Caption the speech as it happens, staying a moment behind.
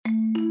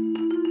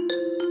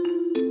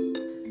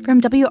From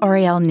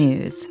WRAL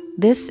News,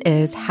 this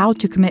is How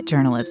to Commit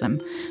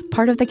Journalism,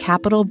 part of the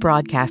Capital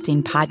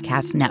Broadcasting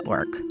Podcast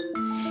Network.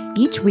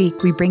 Each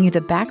week, we bring you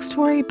the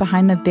backstory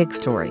behind the big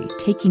story,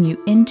 taking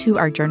you into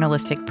our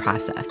journalistic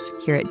process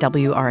here at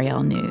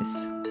WRAL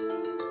News.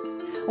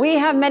 We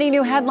have many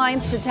new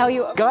headlines to tell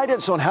you.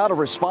 Guidance on how to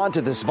respond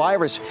to this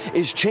virus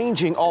is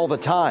changing all the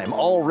time.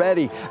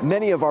 Already,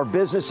 many of our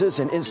businesses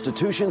and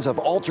institutions have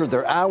altered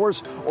their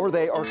hours or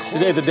they are closed.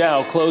 Today, the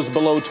Dow closed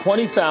below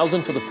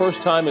 20,000 for the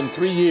first time in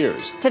 3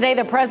 years. Today,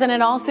 the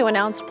president also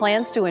announced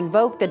plans to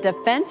invoke the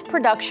Defense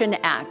Production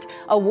Act,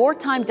 a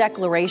wartime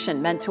declaration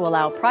meant to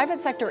allow private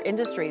sector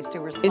industries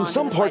to respond. In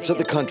some parts of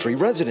the country,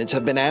 residents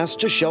have been asked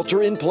to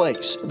shelter in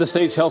place. The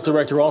state's health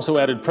director also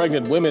added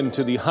pregnant women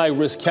to the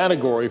high-risk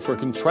category for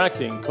contracting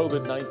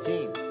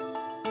COVID-19.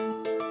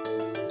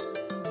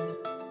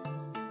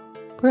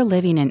 We're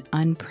living in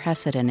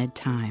unprecedented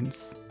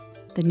times.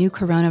 The new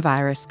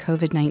coronavirus,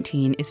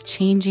 COVID-19, is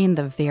changing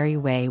the very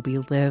way we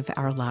live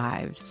our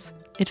lives.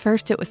 At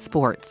first, it was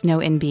sports. No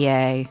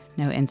NBA,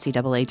 no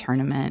NCAA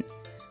tournament.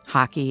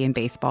 Hockey and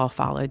baseball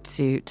followed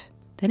suit.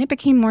 Then it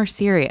became more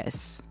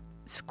serious.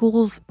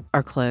 Schools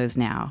are closed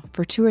now.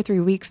 For 2 or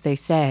 3 weeks, they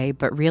say,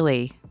 but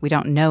really, we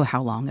don't know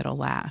how long it'll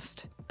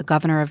last. The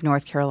governor of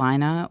North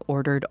Carolina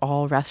ordered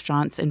all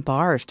restaurants and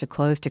bars to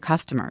close to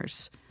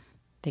customers.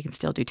 They can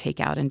still do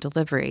takeout and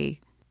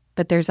delivery.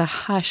 But there's a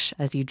hush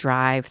as you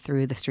drive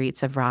through the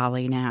streets of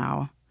Raleigh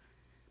now,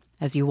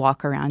 as you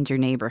walk around your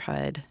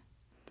neighborhood.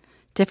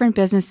 Different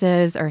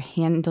businesses are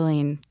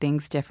handling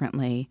things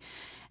differently.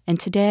 And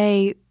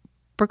today,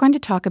 we're going to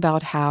talk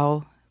about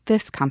how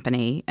this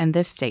company and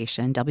this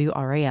station,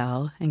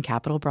 WRAL and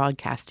Capital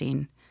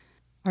Broadcasting,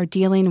 are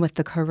dealing with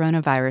the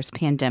coronavirus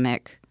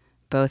pandemic,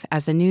 both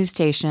as a news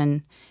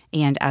station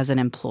and as an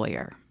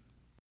employer.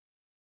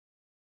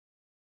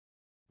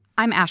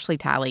 I'm Ashley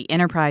Talley,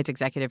 Enterprise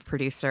Executive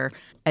Producer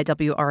at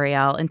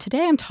WRAL, and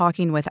today I'm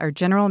talking with our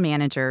General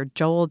Manager,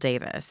 Joel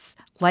Davis.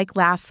 Like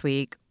last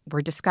week,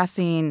 we're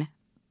discussing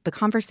the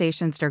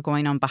conversations that are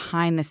going on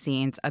behind the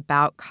scenes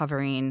about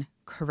covering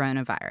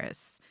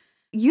coronavirus.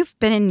 You've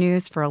been in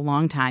news for a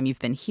long time. You've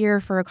been here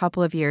for a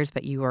couple of years,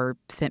 but you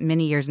spent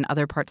many years in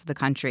other parts of the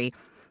country.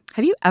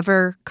 Have you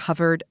ever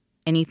covered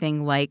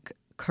anything like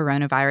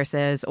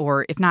coronaviruses,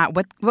 or if not,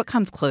 what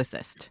comes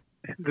closest?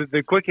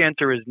 The quick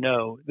answer is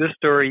no. This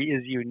story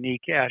is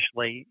unique,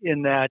 Ashley,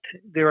 in that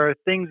there are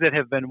things that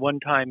have been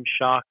one-time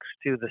shocks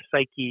to the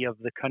psyche of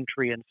the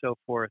country and so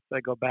forth.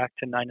 I go back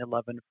to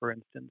 9/11, for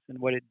instance, and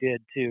what it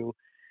did to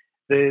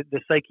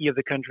the psyche of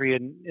the country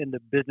and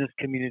the business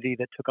community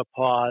that took a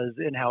pause,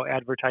 and how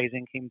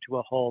advertising came to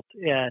a halt,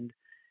 and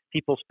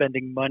people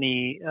spending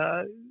money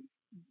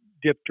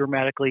dipped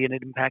dramatically, and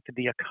it impacted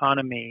the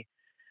economy.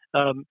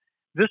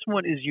 This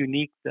one is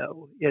unique,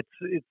 though. It's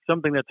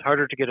something that's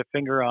harder to get a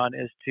finger on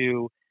as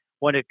to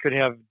when it could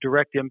have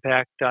direct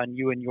impact on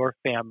you and your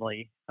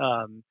family,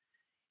 and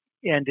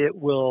it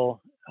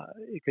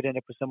could end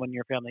up with someone in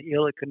your family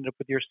ill. It could end up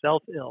with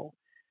yourself ill,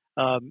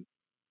 and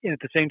at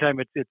the same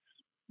time, it's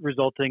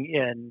resulting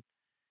in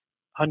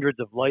hundreds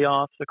of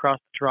layoffs across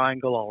the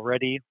triangle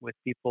already, with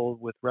people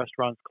with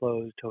restaurants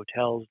closed,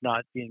 hotels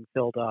not being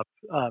filled up.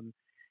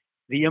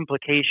 The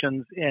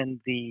implications and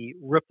the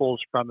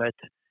ripples from it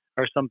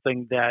are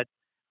something that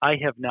I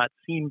have not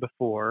seen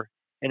before,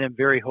 and I'm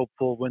very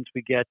hopeful once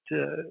we get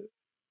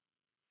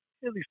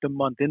at least a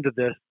month into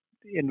this,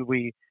 and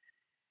we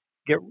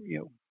get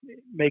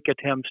make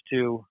attempts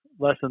to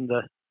lessen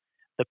the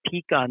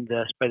peak on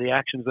this by the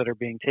actions that are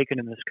being taken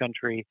in this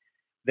country,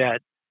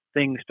 that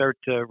things start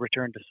to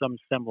return to some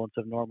semblance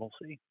of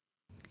normalcy.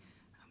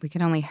 We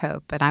can only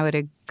hope, but I would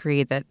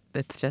agree that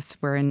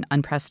we're in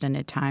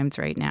unprecedented times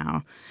right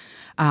now.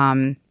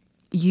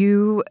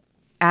 You,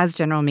 as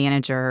general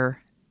manager,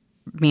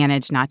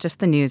 manage not just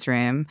the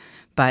newsroom,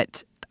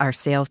 but our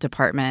sales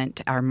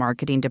department, our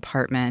marketing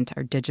department,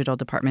 our digital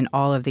department,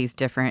 all of these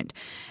different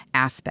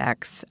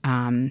aspects.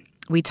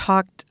 I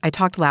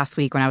talked last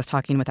week when I was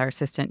talking with our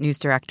assistant news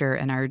director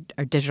and our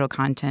digital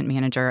content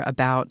manager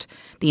about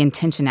the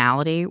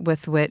intentionality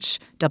with which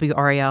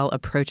WRAL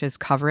approaches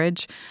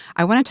coverage.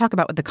 I want to talk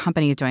about what the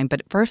company is doing,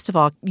 but first of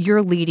all,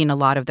 you're leading a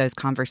lot of those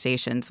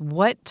conversations.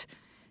 What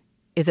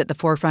is at the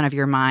forefront of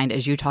your mind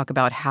as you talk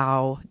about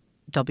how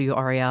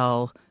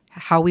WRAL,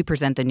 how we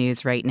present the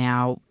news right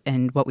now,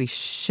 and what we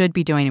should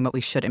be doing and what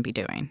we shouldn't be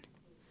doing?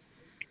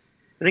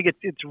 I think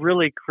it's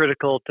really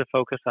critical to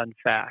focus on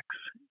facts.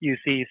 You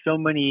see so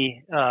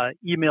many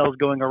emails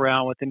going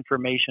around with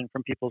information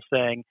from people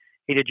saying,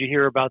 hey, did you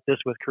hear about this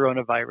with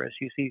coronavirus?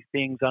 You see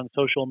things on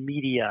social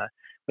media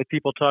with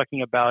people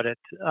talking about it.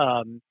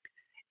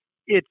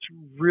 It's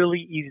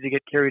really easy to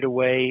get carried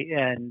away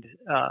and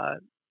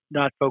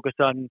not focus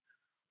on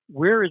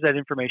where is that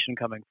information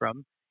coming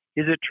from?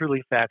 Is it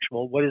truly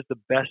factual? What is the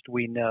best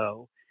we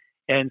know?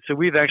 And so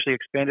we've actually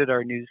expanded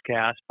our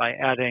newscast by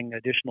adding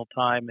additional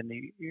time in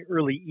the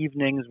early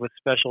evenings with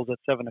specials at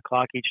 7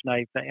 o'clock each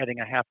night, adding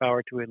a half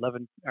hour to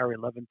our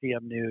 11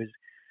 p.m. news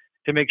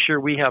to make sure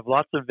we have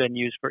lots of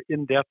venues for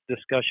in-depth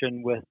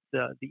discussion with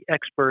the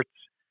experts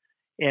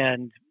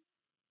and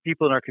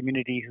people in our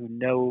community who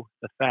know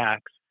the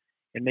facts,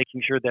 and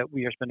making sure that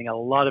we are spending a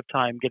lot of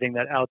time getting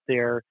that out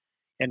there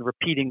and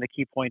repeating the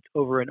key points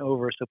over and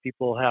over so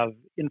people have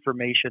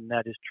information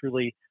that is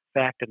truly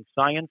fact and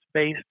science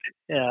based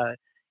in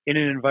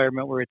an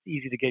environment where it's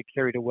easy to get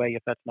carried away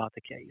if that's not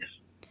the case.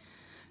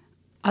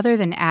 Other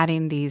than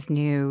adding these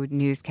new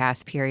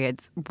newscast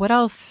periods, what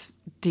else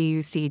do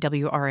you see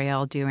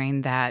WRAL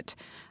doing that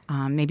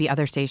maybe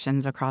other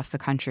stations across the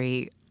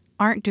country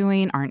aren't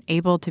doing, aren't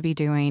able to be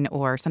doing,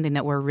 or something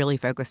that we're really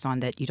focused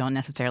on that you don't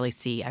necessarily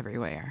see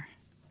everywhere?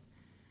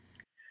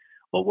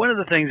 Well, one of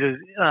the things is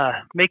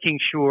making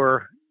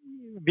sure,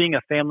 being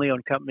a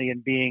family-owned company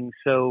and being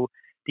so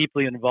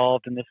deeply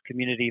involved in this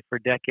community for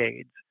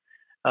decades,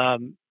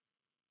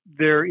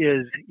 there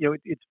is,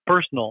 it's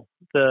personal,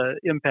 the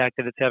impact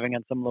that it's having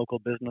on some local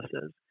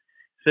businesses.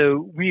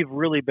 So we've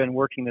really been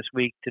working this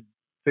week to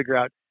figure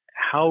out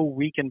how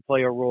we can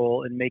play a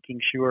role in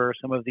making sure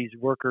some of these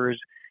workers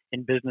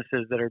in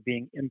businesses that are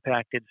being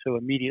impacted so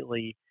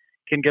immediately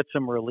can get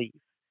some relief.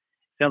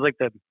 Sounds like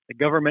the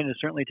government is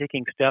certainly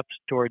taking steps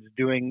towards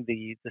doing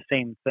the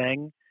same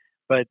thing,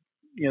 but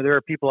there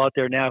are people out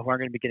there now who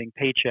aren't going to be getting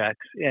paychecks,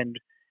 and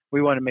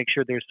we want to make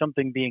sure there's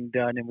something being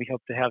done, and we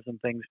hope to have some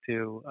things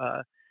to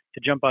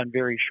jump on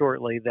very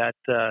shortly that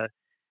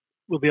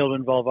will be able to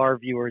involve our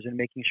viewers in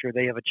making sure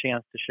they have a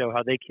chance to show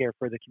how they care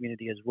for the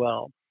community as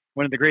well.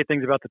 One of the great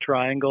things about the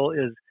Triangle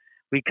is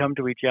we come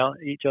to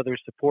each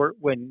other's support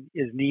when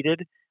is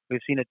needed.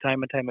 We've seen it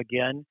time and time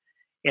again.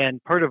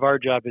 And part of our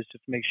job is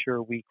just to make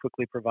sure we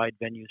quickly provide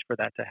venues for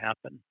that to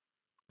happen.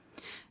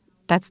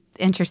 That's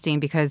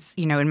interesting because,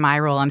 in my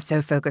role, I'm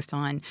so focused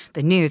on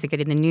the news and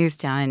getting the news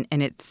done.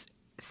 And it's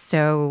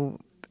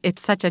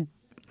such a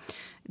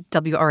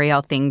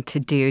WRAL thing to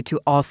do to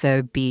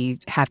also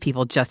have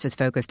people just as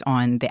focused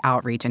on the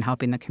outreach and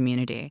helping the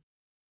community.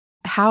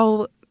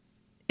 How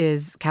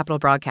is Capital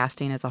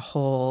Broadcasting as a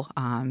whole,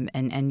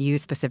 and you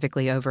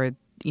specifically over,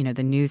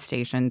 the news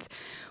stations,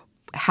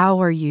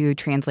 how are you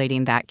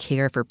translating that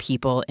care for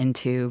people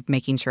into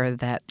making sure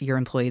that your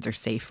employees are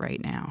safe right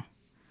now?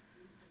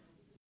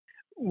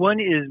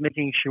 One is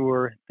making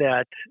sure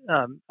that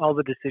all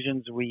the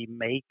decisions we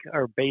make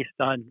are based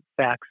on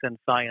facts and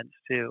science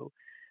too.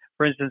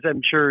 For instance,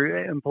 I'm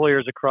sure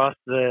employers across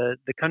the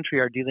country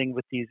are dealing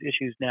with these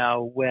issues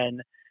now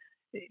when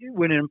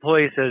an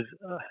employee says,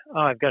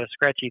 I've got a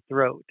scratchy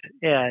throat,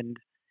 and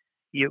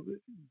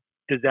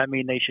does that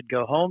mean they should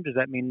go home? Does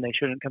that mean they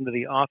shouldn't come to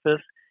the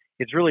office?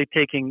 It's really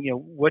taking,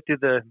 what do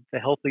the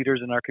health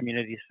leaders in our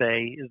community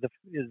say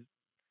is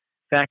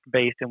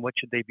fact-based, and what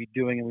should they be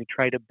doing? And we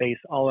try to base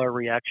all our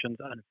reactions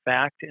on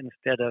fact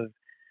instead of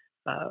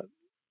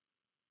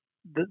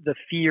the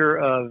fear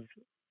of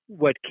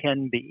what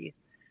can be.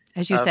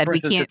 As you said, we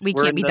can't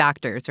be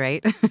doctors,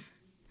 right?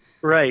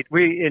 Right.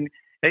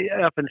 I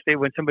often say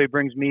when somebody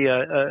brings me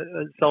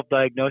a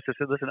self-diagnosis,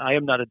 I say, listen, I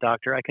am not a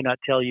doctor. I cannot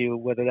tell you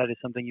whether that is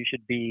something you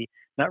should be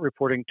not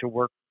reporting to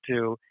work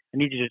to. I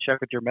need you to check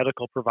with your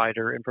medical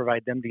provider and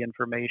provide them the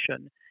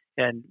information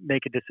and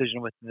make a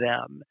decision with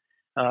them.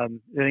 I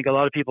think a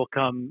lot of people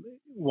come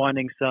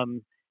wanting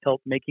some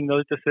help making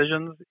those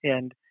decisions,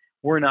 and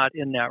we're not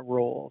in that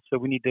role. So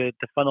we need to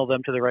funnel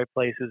them to the right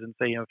places and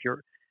say,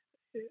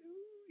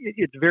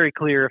 it's very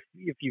clear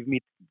if you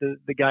meet the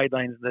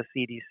guidelines the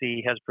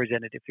CDC has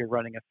presented, if you're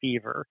running a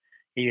fever,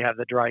 you have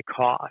the dry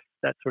cough,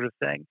 that sort of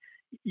thing,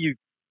 you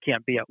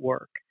can't be at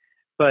work.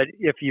 But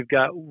if you've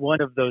got one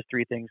of those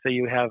three things, so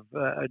you have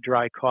a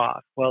dry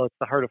cough, well, it's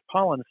the heart of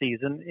pollen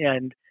season,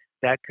 and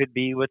that could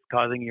be what's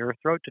causing your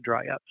throat to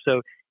dry up.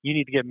 So you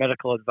need to get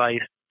medical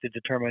advice to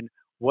determine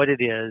what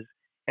it is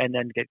and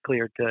then get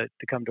cleared to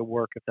come to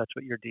work if that's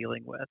what you're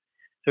dealing with.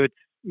 So it's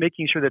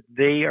making sure that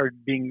they are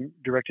being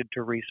directed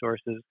to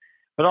resources,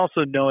 but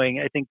also knowing,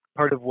 I think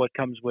part of what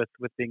comes with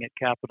being at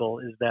Capital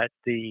is that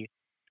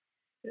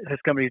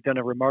this company has done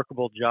a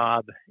remarkable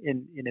job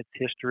in its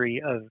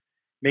history of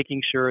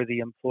making sure the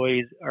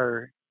employees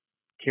are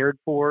cared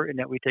for and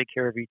that we take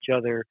care of each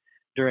other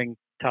during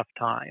tough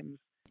times.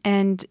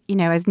 And,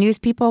 as news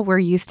people, we're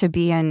used to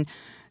being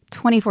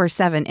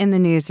 24/7 in the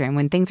newsroom.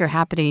 When things are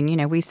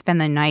happening, we spend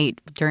the night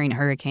during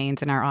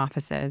hurricanes in our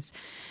offices.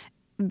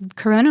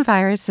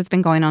 Coronavirus has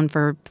been going on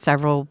for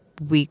several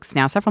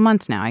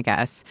months now, I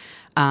guess.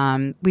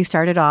 We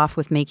started off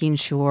with making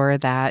sure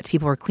that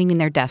people were cleaning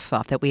their desks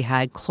off, that we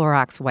had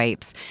Clorox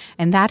wipes.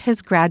 And that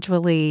has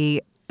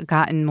gradually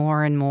gotten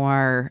more and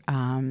more,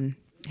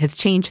 has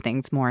changed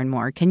things more and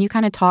more. Can you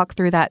kind of talk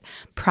through that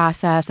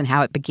process and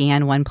how it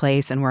began one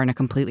place and we're in a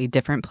completely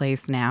different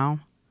place now?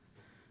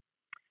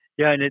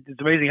 Yeah, and it's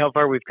amazing how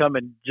far we've come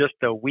in just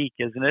a week,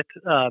 isn't it?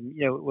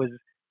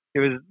 It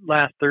was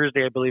last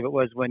Thursday, I believe it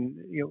was, when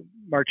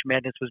March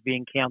Madness was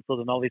being canceled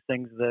and all these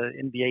things. The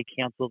NBA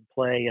canceled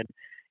play, and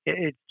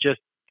it's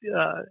just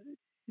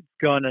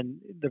gone. And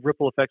the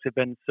ripple effects have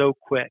been so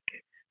quick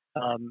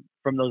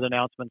from those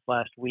announcements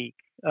last week.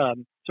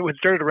 So it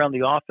started around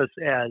the office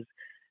as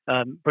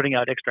putting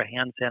out extra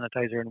hand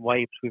sanitizer and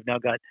wipes. We've now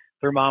got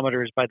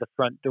thermometers by the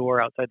front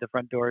door, outside the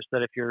front door, so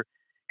that if you're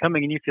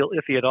coming and you feel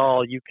iffy at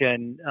all, you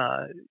can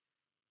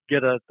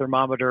get a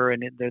thermometer,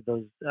 and there's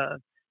those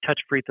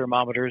touch-free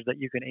thermometers that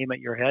you can aim at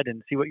your head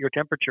and see what your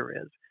temperature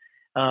is,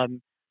 so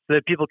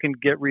that people can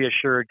get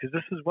reassured, because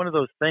this is one of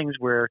those things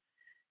where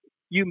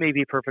you may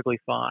be perfectly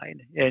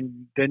fine,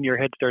 and then your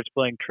head starts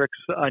playing tricks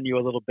on you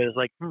a little bit. It's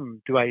like,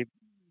 am I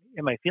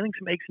feeling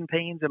some aches and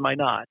pains? Am I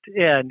not?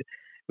 And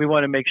we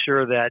want to make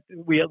sure that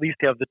we at least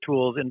have the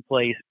tools in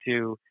place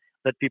to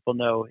let people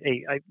know,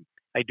 hey,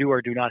 I do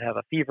or do not have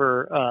a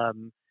fever,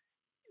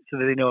 so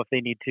that they know if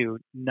they need to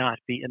not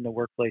be in the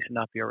workplace and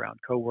not be around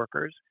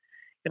coworkers.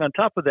 And on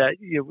top of that,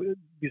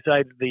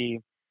 besides the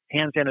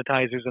hand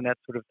sanitizers and that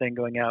sort of thing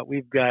going out,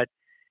 we've got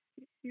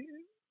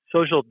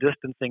social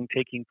distancing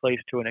taking place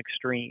to an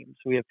extreme.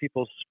 So we have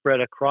people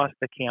spread across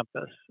the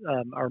campus.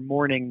 Our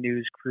morning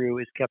news crew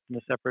is kept in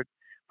a separate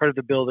part of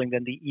the building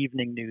than the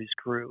evening news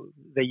crew.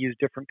 They use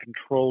different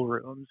control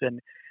rooms. And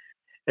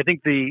I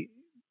think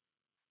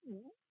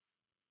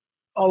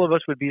all of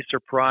us would be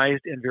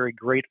surprised and very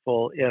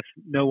grateful if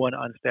no one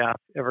on staff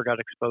ever got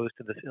exposed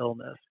to this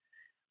illness.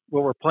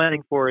 What we're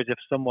planning for is, if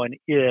someone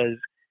is,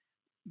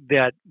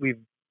 that we've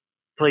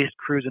placed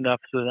crews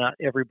enough so that not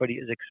everybody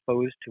is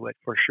exposed to it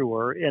for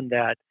sure, and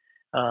that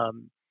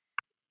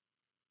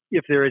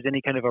if there is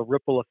any kind of a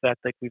ripple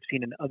effect like we've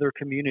seen in other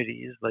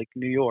communities like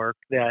New York,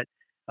 that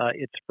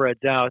it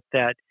spreads out,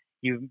 that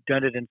you've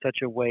done it in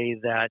such a way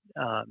that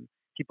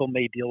people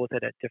may deal with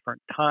it at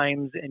different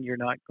times, and you're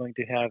not going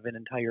to have an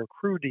entire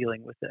crew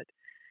dealing with it.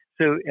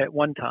 So at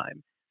one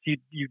time,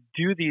 you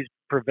do these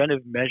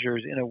preventive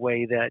measures in a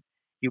way that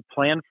you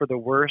plan for the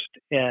worst,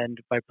 and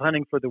by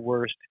planning for the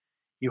worst,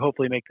 you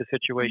hopefully make the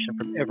situation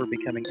from ever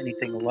becoming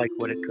anything like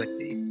what it could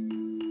be.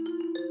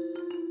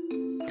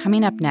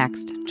 Coming up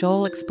next,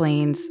 Joel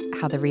explains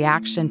how the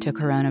reaction to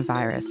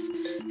coronavirus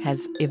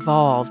has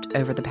evolved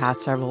over the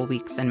past several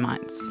weeks and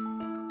months.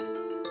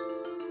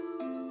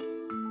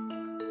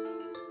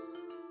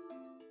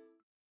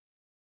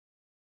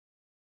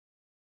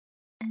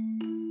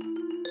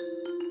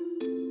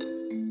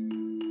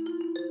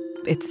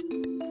 It's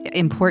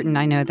important,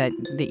 I know that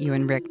you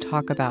and Rick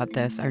talk about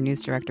this, our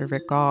news director,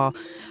 Rick Gall,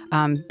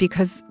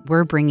 because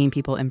we're bringing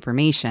people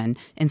information.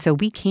 And so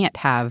we can't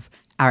have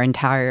our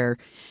entire,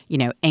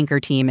 anchor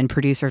team and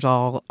producers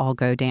all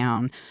go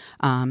down.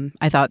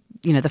 I thought,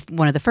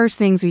 one of the first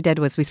things we did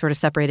was we sort of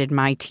separated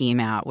my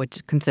team out,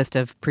 which consists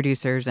of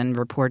producers and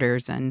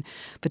reporters and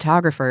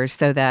photographers,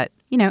 so that,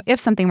 if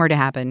something were to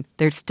happen,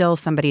 there's still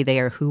somebody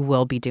there who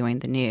will be doing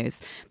the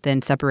news.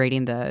 Then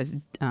separating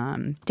the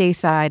day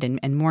side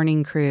and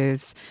morning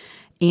crews.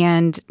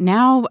 And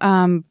now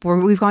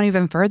we've gone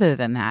even further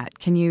than that.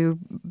 Can you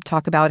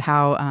talk about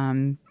how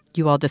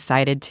you all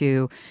decided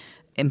to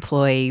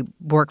employ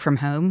work from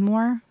home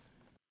more?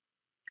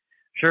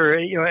 Sure.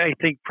 I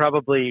think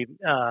probably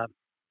 70%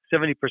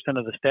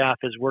 of the staff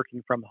is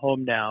working from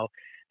home now.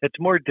 It's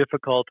more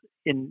difficult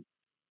in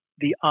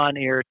the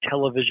on-air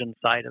television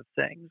side of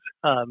things,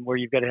 where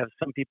you've got to have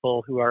some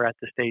people who are at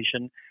the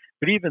station.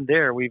 But even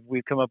there,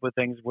 we've come up with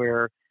things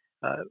where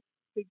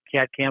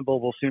Kat Campbell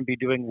will soon be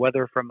doing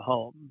weather from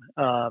home.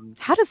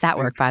 How does that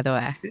work, by the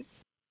way?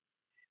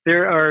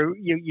 There are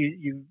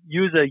you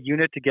use a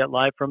unit to get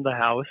live from the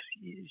house.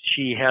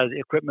 She has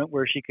equipment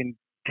where she can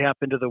tap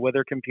into the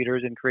weather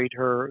computers and create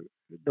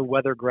the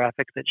weather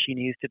graphics that she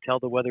needs to tell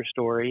the weather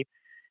story.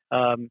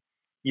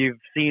 You've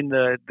seen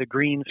the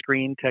green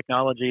screen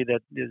technology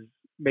that is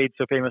made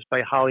so famous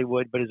by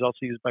Hollywood, but is also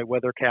used by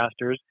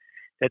weathercasters.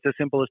 That's as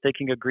simple as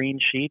taking a green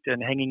sheet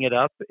and hanging it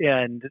up,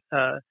 and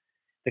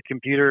the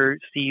computer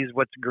sees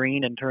what's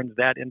green and turns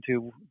that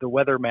into the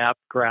weather map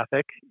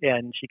graphic,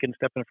 and she can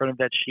step in front of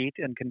that sheet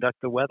and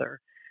conduct the weather.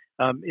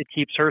 It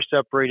keeps her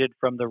separated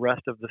from the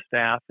rest of the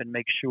staff and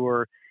makes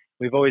sure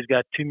we've always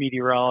got 2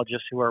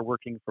 meteorologists who are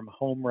working from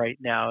home right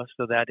now,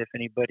 so that if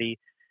anybody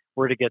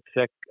were to get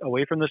sick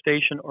away from the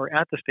station or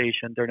at the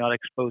station, they're not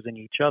exposing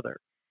each other.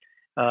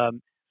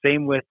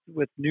 Same with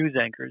news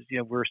anchors.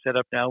 We're set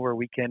up now where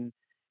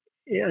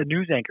a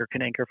news anchor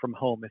can anchor from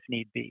home if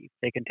need be.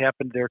 They can tap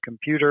into their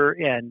computer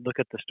and look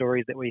at the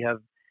stories that we have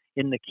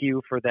in the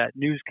queue for that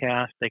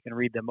newscast. They can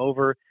read them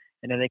over,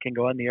 and then they can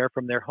go on the air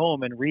from their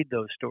home and read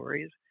those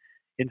stories.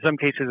 In some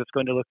cases, it's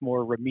going to look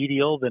more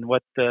remedial than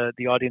what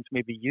the audience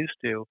may be used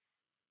to.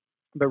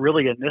 But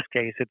really, in this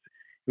case,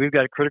 we've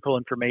got critical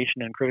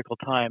information and critical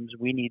times.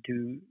 We need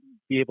to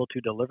be able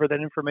to deliver that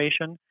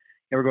information,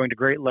 and we're going to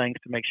great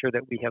lengths to make sure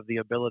that we have the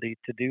ability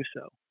to do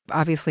so.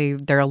 Obviously,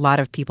 there are a lot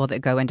of people that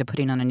go into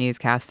putting on a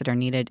newscast that are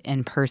needed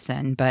in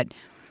person, but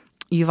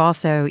you've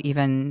also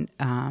even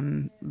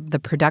the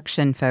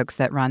production folks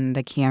that run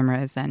the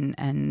cameras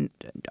and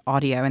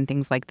audio and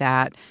things like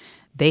that,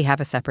 they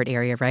have a separate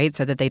area, right?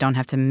 So that they don't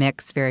have to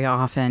mix very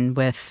often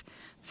with,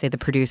 say, the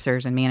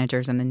producers and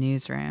managers in the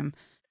newsroom.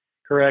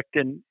 Correct.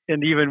 And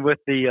even with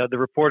the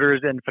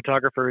reporters and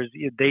photographers,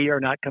 they are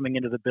not coming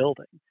into the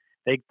building.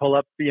 They pull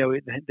up,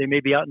 they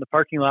may be out in the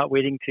parking lot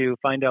waiting to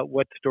find out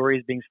what story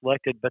is being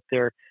selected, but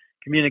they're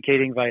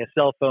communicating via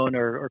cell phone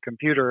or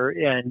computer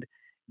and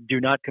do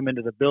not come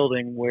into the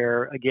building,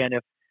 where, again,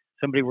 if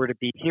somebody were to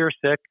be here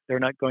sick, they're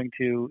not going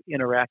to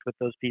interact with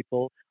those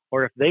people.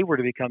 Or if they were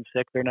to become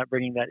sick, they're not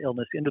bringing that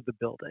illness into the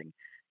building.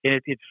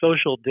 And it's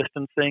social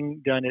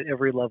distancing done at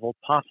every level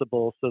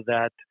possible so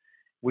that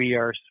we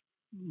are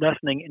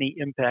lessening any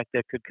impact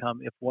that could come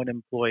if one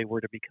employee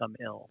were to become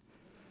ill.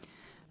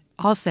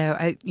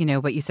 Also,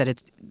 what you said,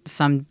 it's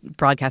some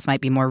broadcasts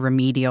might be more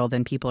remedial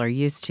than people are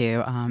used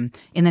to.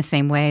 In the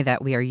same way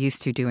that we are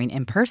used to doing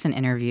in-person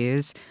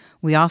interviews,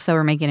 we also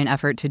are making an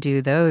effort to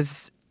do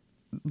those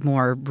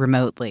more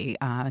remotely.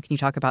 Can you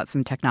talk about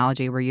some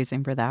technology we're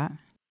using for that?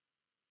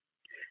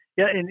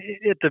 Yeah, and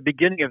at the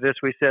beginning of this,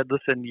 we said,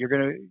 listen,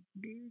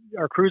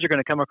 our crews are going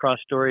to come across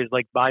stories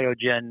like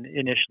Biogen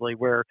initially,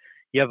 where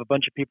you have a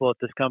bunch of people at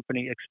this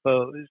company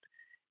exposed.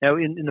 Now,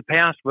 in the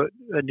past, what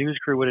a news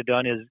crew would have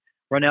done is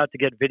run out to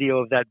get video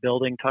of that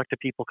building, talk to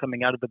people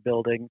coming out of the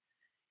building.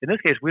 In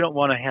this case, we don't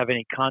want to have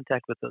any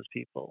contact with those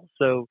people.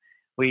 So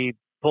we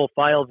pull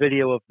file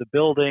video of the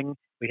building.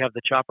 We have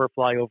the chopper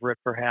fly over it,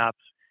 perhaps.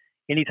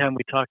 Anytime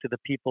we talk to the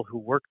people who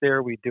work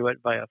there, we do it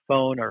via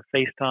phone or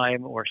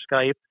FaceTime or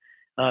Skype,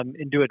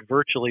 and do it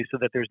virtually so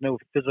that there's no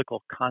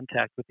physical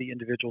contact with the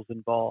individuals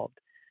involved.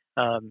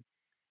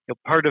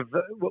 Part of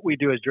what we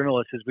do as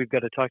journalists is we've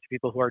got to talk to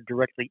people who are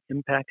directly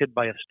impacted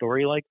by a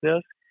story like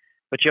this.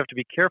 But you have to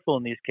be careful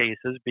in these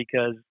cases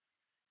because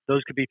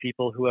those could be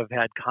people who have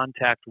had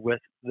contact with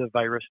the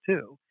virus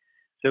too.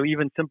 So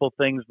even simple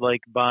things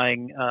like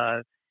buying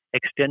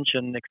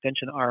extension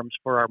arms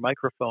for our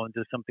microphones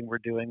is something we're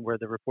doing, where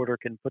the reporter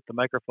can put the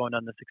microphone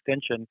on this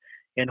extension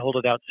and hold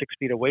it out 6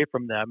 feet away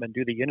from them and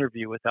do the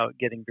interview without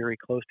getting very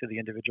close to the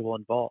individual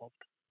involved.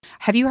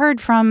 Have you heard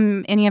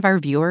from any of our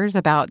viewers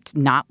about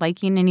not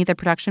liking any of the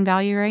production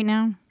value right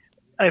now?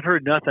 I've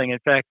heard nothing. In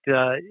fact,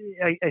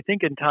 I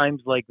think in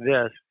times like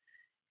this,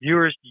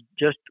 viewers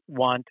just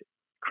want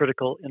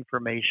critical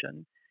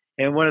information.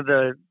 And one of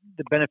the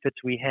benefits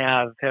we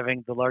have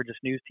having the largest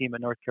news team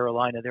in North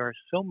Carolina, there are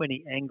so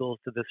many angles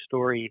to this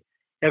story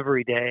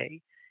every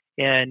day.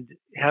 And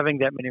having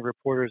that many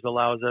reporters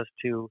allows us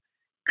to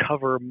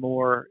cover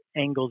more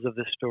angles of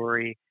the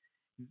story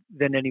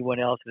than anyone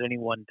else at any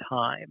one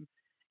time.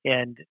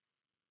 And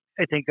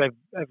I think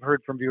I've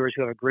heard from viewers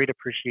who have a great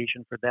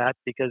appreciation for that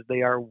because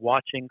they are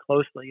watching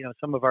closely.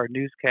 Some of our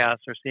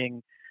newscasts are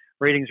seeing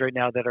ratings right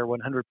now that are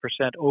 100%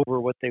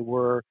 over what they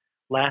were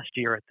last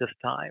year at this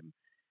time.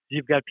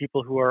 You've got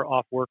people who are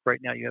off work right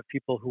now. You have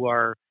people who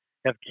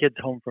have kids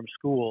home from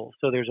school.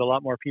 So there's a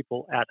lot more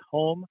people at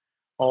home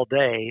all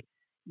day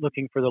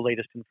looking for the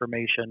latest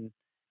information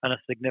on a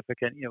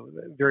significant,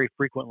 very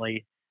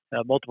frequently,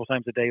 multiple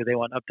times a day, they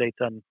want updates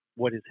on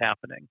what is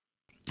happening.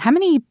 How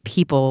many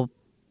people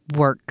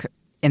work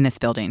in this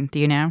building? Do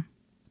you know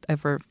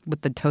over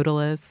what the total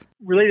is?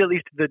 Related at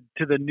least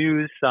to the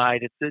news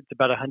side, it's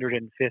about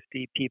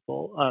 150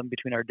 people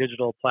between our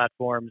digital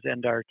platforms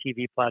and our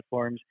TV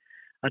platforms.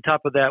 On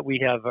top of that, we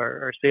have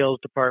our sales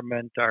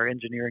department, our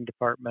engineering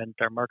department,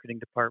 our marketing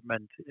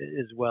department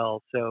as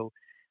well. So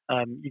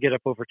you get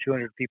up over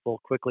 200 people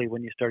quickly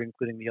when you start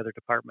including the other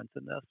departments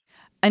in this.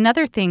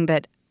 Another thing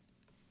that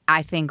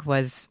I think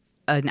was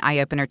an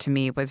eye-opener to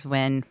me was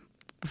when,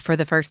 for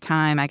the first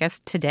time, I guess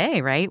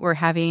today, right, we're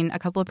having a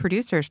couple of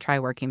producers try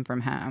working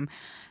from home.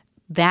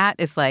 That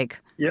is like,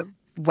 yep.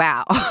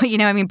 Wow.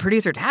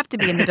 Producers have to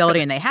be in the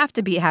building and they have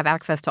to have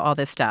access to all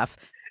this stuff.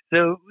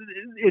 So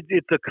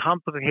it's a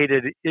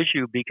complicated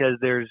issue because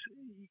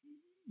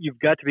you've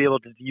got to be able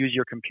to use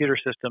your computer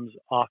systems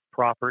off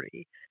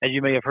property. As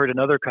you may have heard in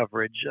other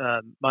coverage,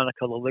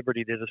 Monica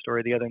LaLiberty did a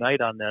story the other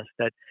night on this,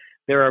 that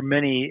there are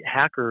many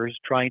hackers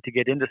trying to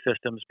get into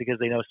systems because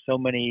they know so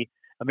many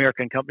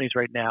American companies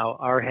right now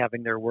are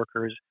having their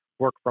workers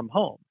work from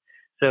home.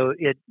 So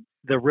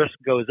the risk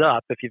goes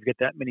up if you've got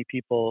that many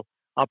people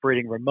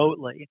operating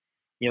remotely.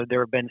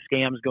 There have been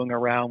scams going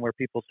around where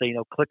people say,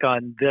 click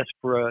on this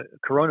for a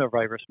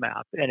coronavirus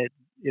map, and it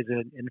is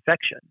an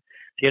infection.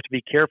 So you have to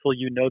be careful,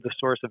 the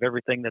source of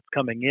everything that's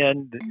coming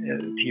in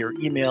to your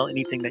email,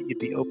 anything that you'd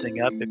be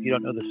opening up. If you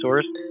don't know the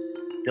source,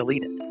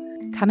 delete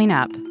it. Coming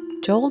up,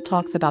 Joel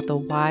talks about the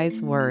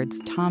wise words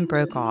Tom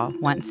Brokaw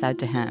once said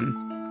to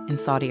him in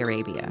Saudi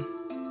Arabia.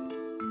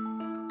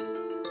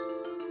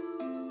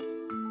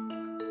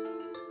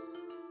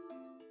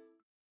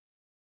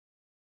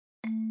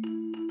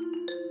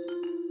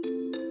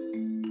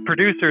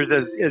 Producers,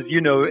 as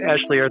you know,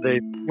 Ashley, are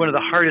one of the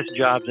hardest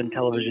jobs in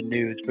television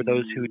news. For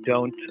those who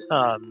don't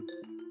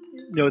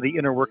know the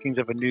inner workings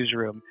of a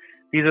newsroom,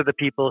 these are the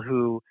people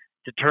who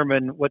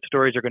determine what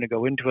stories are going to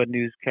go into a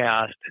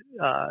newscast,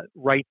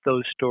 write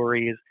those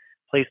stories,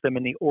 place them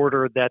in the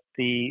order that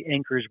the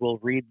anchors will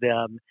read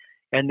them,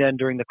 and then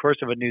during the course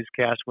of a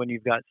newscast, when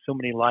you've got so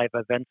many live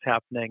events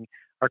happening,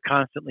 are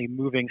constantly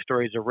moving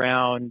stories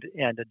around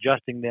and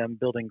adjusting them,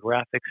 building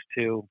graphics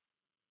to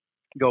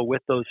go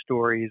with those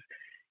stories.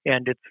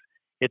 And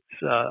it's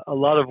a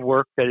lot of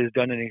work that is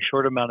done in a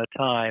short amount of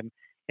time,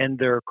 and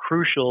they're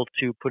crucial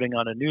to putting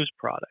on a news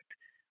product.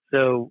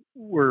 So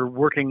we're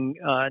working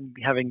on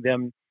having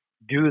them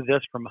do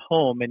this from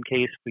home in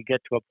case we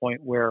get to a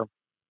point where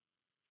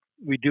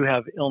we do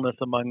have illness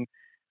among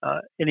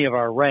any of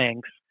our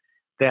ranks,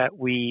 that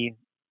we,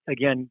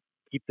 again,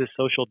 keep this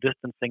social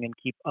distancing and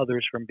keep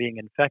others from being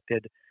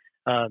infected,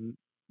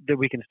 that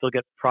we can still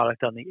get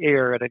product on the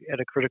air at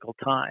a critical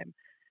time.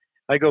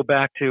 I go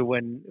back to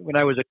when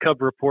I was a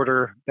Cub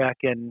reporter back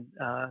in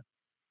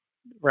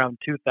around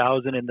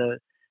 2000 in the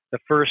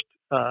first,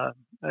 rather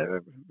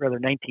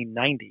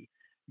 1990,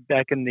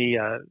 back in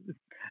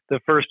the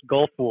first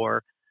Gulf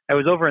War. I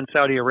was over in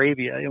Saudi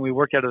Arabia, and we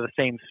worked out of the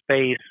same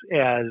space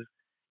as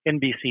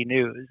NBC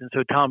News. And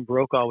so Tom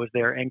Brokaw was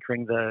there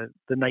anchoring the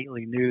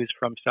nightly news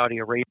from Saudi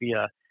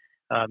Arabia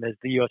as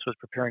the U.S. was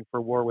preparing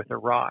for war with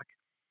Iraq.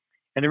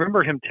 And I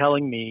remember him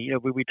telling me,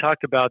 we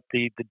talked about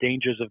the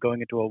dangers of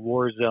going into a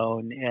war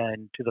zone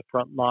and to the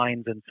front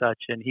lines and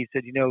such. And he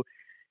said,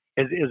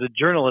 as a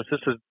journalist, this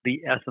is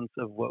the essence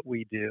of what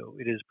we do.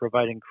 It is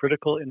providing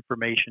critical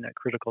information at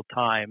critical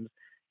times.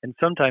 And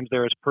sometimes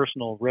there is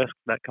personal risk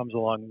that comes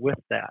along with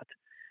that.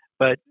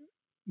 But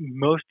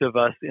most of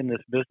us in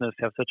this business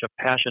have such a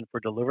passion for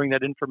delivering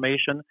that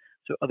information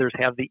so others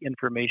have the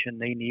information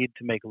they need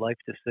to make life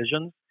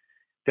decisions,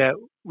 that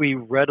we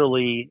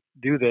readily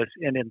do this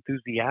and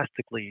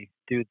enthusiastically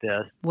do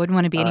this. Wouldn't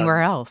want to be anywhere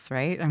else,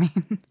 right? I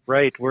mean,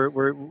 right. We're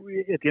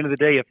at the end of the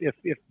day,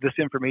 if this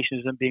information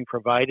isn't being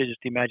provided, just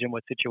imagine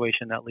what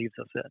situation that leaves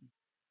us in.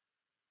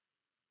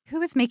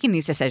 Who is making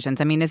these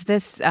decisions? I mean, is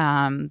this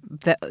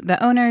the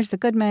owners, the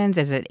Goodmans?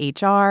 Is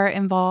it HR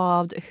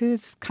involved?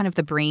 Who's kind of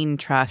the brain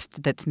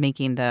trust that's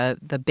making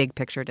the big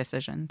picture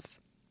decisions?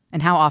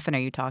 And how often are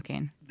you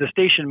talking? The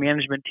station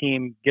management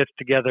team gets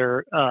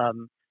together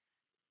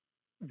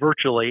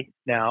virtually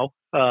now,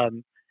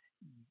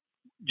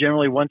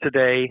 generally once a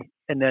day,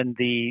 and then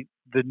the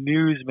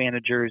news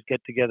managers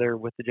get together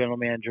with the general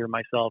manager and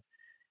myself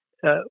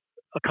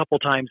a couple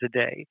times a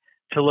day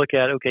to look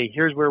at, okay,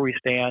 here's where we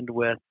stand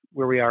with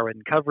where we are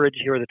in coverage.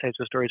 Here are the types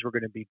of stories we're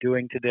going to be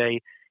doing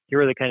today.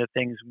 Here are the kind of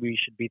things we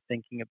should be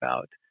thinking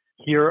about.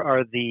 Here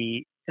are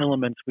the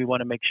elements we want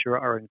to make sure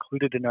are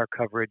included in our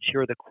coverage.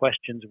 Here are the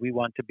questions we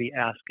want to be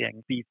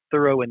asking. Be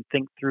thorough and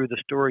think through the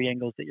story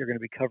angles that you're going to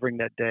be covering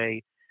that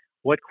day,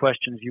 what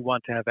questions you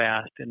want to have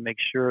asked, and make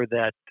sure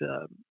that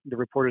the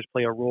reporters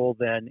play a role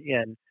then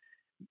in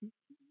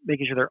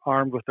making sure they're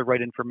armed with the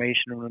right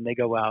information when they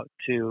go out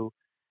to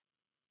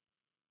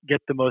get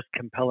the most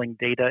compelling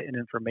data and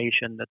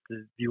information that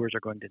the viewers are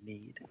going to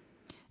need.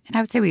 And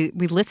I would say we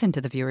listen to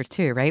the viewers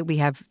too, right? We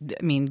have,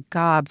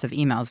 gobs of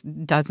emails,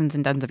 dozens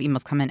and dozens of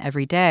emails come in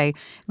every day.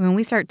 When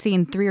we start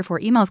seeing 3 or 4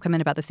 emails come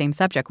in about the same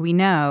subject, we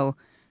know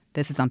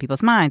this is on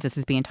people's minds, this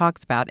is being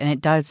talked about, and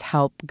it does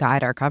help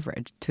guide our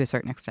coverage to a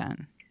certain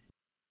extent.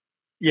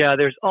 Yeah,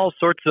 there's all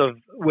sorts of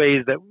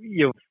ways that,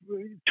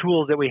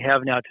 tools that we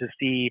have now to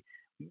see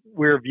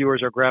where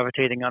viewers are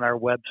gravitating on our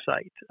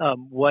website,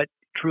 what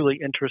truly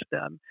interests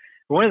them.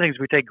 One of the things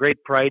we take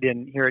great pride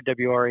in here at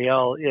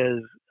WRAL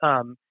is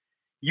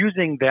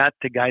using that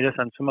to guide us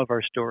on some of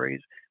our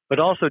stories, but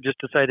also just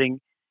deciding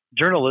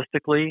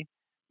journalistically,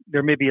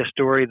 there may be a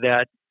story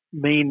that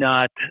may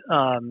not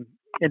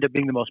end up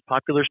being the most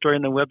popular story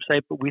on the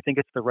website, but we think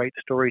it's the right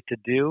story to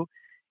do,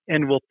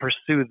 and we'll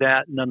pursue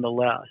that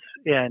nonetheless.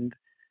 And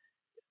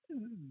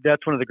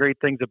that's one of the great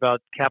things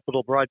about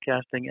Capital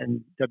Broadcasting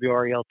and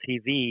WRAL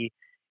TV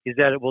is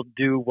that it will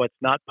do what's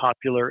not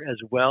popular as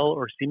well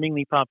or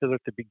seemingly popular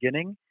at the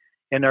beginning.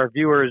 And our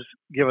viewers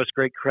give us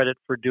great credit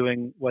for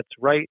doing what's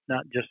right,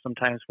 not just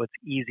sometimes what's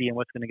easy and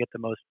what's going to get the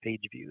most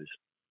page views.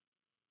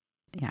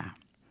 Yeah.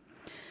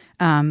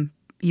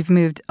 You've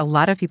moved a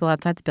lot of people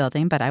outside the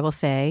building, but I will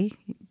say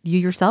you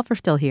yourself are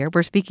still here.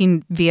 We're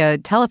speaking via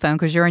telephone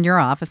because you're in your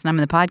office and I'm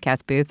in the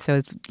podcast booth. So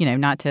it's,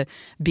 not to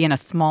be in a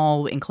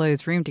small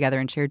enclosed room together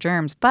and share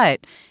germs.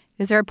 But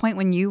is there a point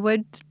when you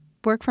would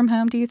work from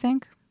home, do you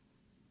think?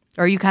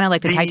 Or are you kind of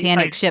like the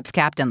Titanic ship's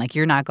captain, like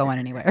you're not going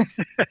anywhere?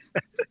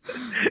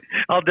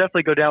 I'll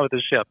definitely go down with the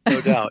ship, no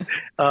doubt.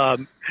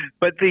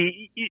 But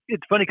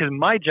it's funny because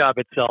my job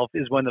itself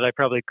is one that I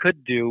probably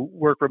could do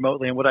work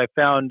remotely. And what I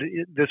found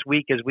this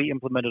week as we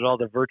implemented all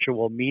the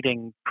virtual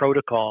meeting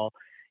protocol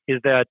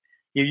is that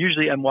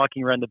usually I'm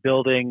walking around the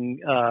building.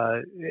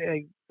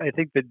 I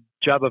think the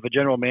job of a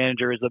general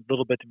manager is a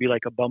little bit to be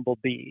like a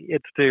bumblebee.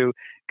 It's to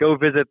go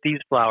visit these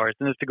flowers,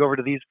 and it's to go over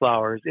to these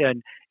flowers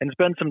and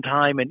spend some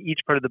time in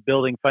each part of the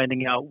building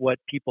finding out what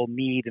people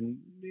need and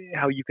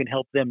how you can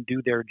help them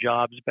do their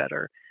jobs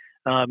better.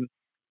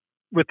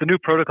 With the new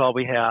protocol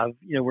we have,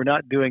 we're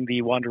not doing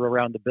the wander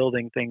around the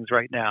building things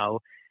right now,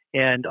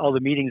 and all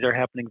the meetings are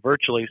happening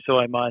virtually. So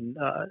I'm on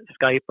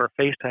Skype or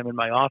FaceTime in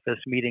my office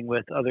meeting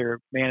with other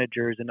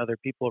managers and other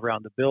people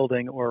around the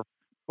building or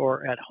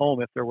at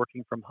home if they're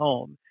working from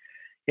home.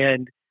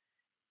 And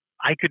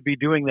I could be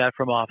doing that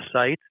from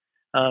off-site,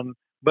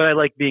 but I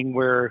like being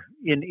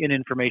in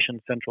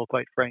Information Central,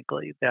 quite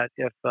frankly, that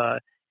if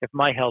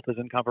my health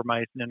isn't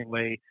compromised in any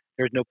way,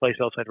 there's no place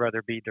else I'd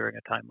rather be during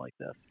a time like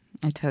this.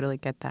 I totally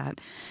get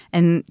that.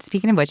 And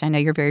speaking of which, I know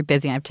you're very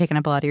busy. I've taken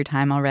up a lot of your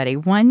time already.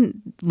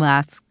 One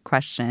last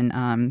question.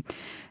 I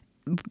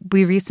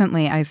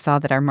saw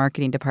that our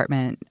marketing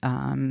department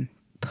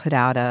put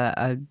out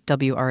a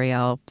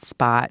WRAL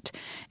spot,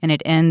 and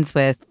it ends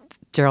with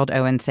Gerald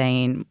Owen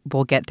saying,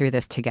 "We'll get through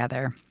this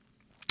together."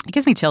 It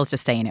gives me chills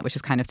just saying it, which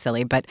is kind of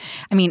silly. But,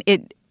 I mean,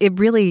 it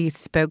really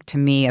spoke to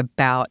me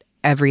about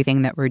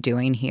everything that we're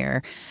doing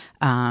here.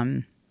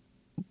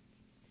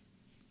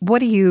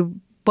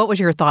 What was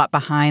your thought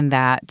behind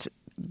that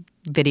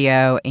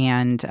video?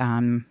 And,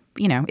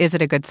 is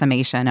it a good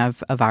summation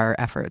of our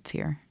efforts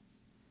here?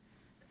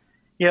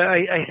 Yeah,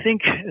 I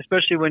think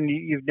especially when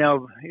you've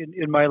now,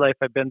 in my life,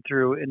 I've been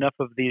through enough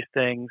of these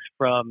things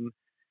from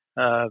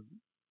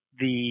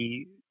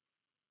the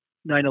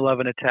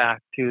 9/11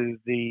 attack to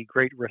the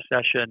Great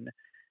Recession.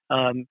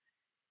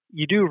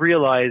 You do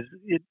realize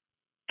at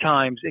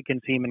times it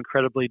can seem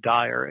incredibly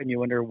dire, and you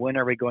wonder, when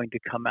are we going to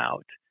come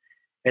out?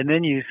 And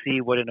then you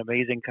see what an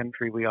amazing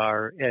country we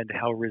are and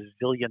how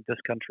resilient this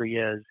country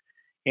is,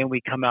 and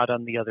we come out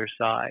on the other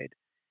side.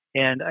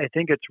 And I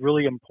think it's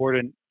really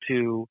important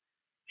to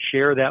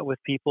share that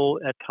with people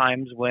at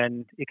times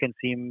when it can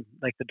seem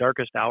like the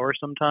darkest hour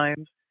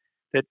sometimes,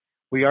 that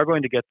we are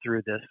going to get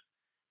through this.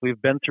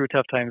 We've been through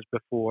tough times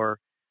before.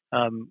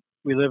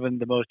 We live in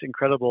the most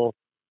incredible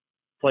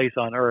place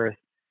on earth,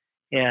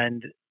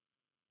 and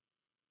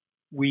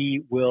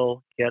we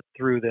will get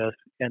through this,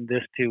 and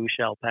this too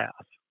shall pass.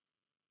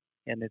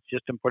 And it's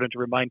just important to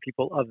remind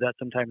people of that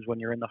sometimes when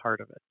you're in the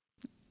heart of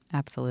it.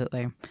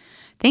 Absolutely.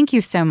 Thank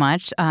you so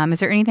much. Is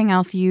there anything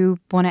else you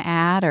want to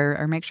add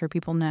or make sure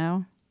people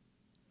know?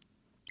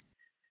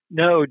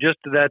 No, just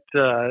that,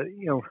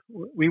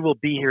 we will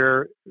be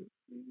here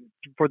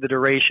for the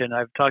duration.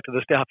 I've talked to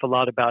the staff a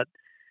lot about,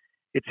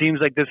 it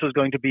seems like this is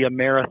going to be a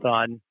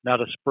marathon,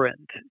 not a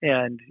sprint.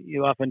 And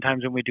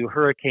oftentimes when we do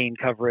hurricane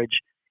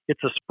coverage,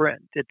 it's a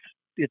sprint.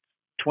 It's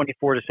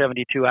 24 to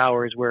 72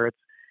 hours where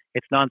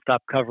it's nonstop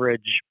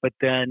coverage, but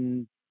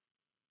then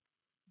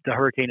the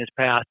hurricane is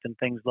passed and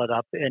things let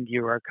up and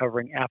you are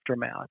covering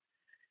aftermath.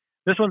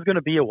 This one's going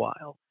to be a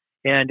while.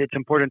 And it's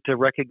important to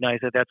recognize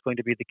that that's going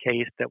to be the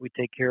case, that we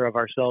take care of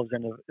ourselves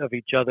and of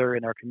each other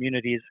in our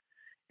communities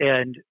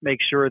and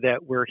make sure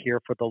that we're here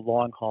for the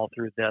long haul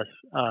through this.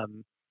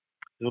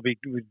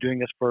 We're doing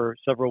this for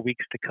several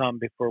weeks to come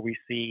before we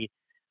see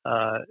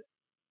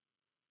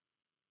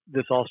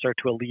this all start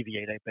to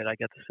alleviate, I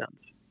get the sense.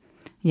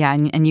 Yeah,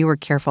 and you were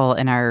careful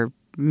in our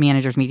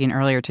managers meeting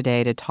earlier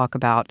today to talk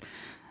about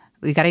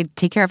we got to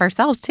take care of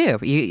ourselves too.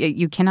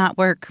 You cannot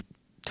work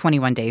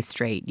 21 days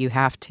straight. You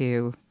have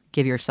to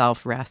give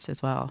yourself rest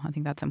as well. I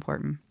think that's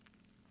important.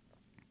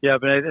 Yeah,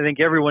 but I think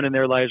everyone in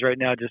their lives right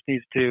now just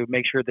needs to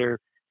make sure they're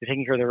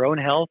taking care of their own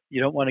health.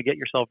 You don't want to get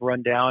yourself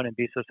run down and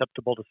be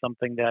susceptible to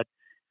something that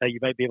you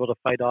might be able to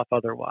fight off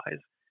otherwise.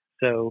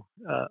 So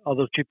all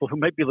those people who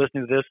might be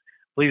listening to this,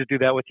 please do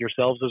that with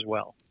yourselves as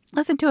well.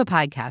 Listen to a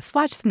podcast,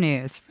 watch some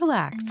news,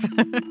 relax.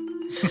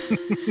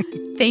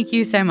 Thank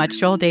you so much,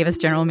 Joel Davis,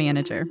 General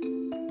Manager.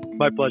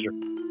 My pleasure.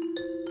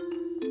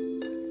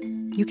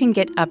 You can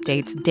get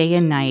updates day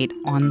and night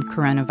on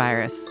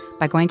coronavirus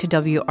by going to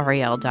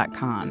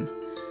WRAL.com.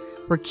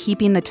 We're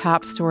keeping the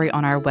top story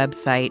on our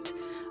website,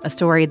 a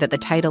story that the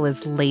title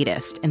is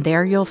Latest, and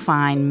there you'll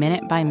find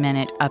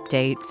minute-by-minute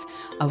updates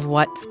of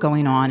what's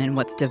going on and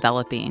what's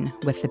developing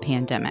with the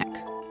pandemic.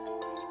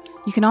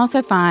 You can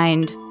also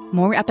find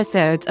more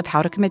episodes of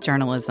How to Commit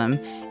Journalism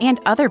and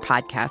other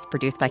podcasts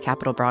produced by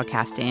Capital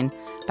Broadcasting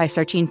by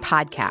searching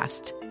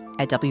podcast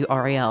at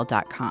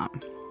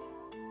WRAL.com.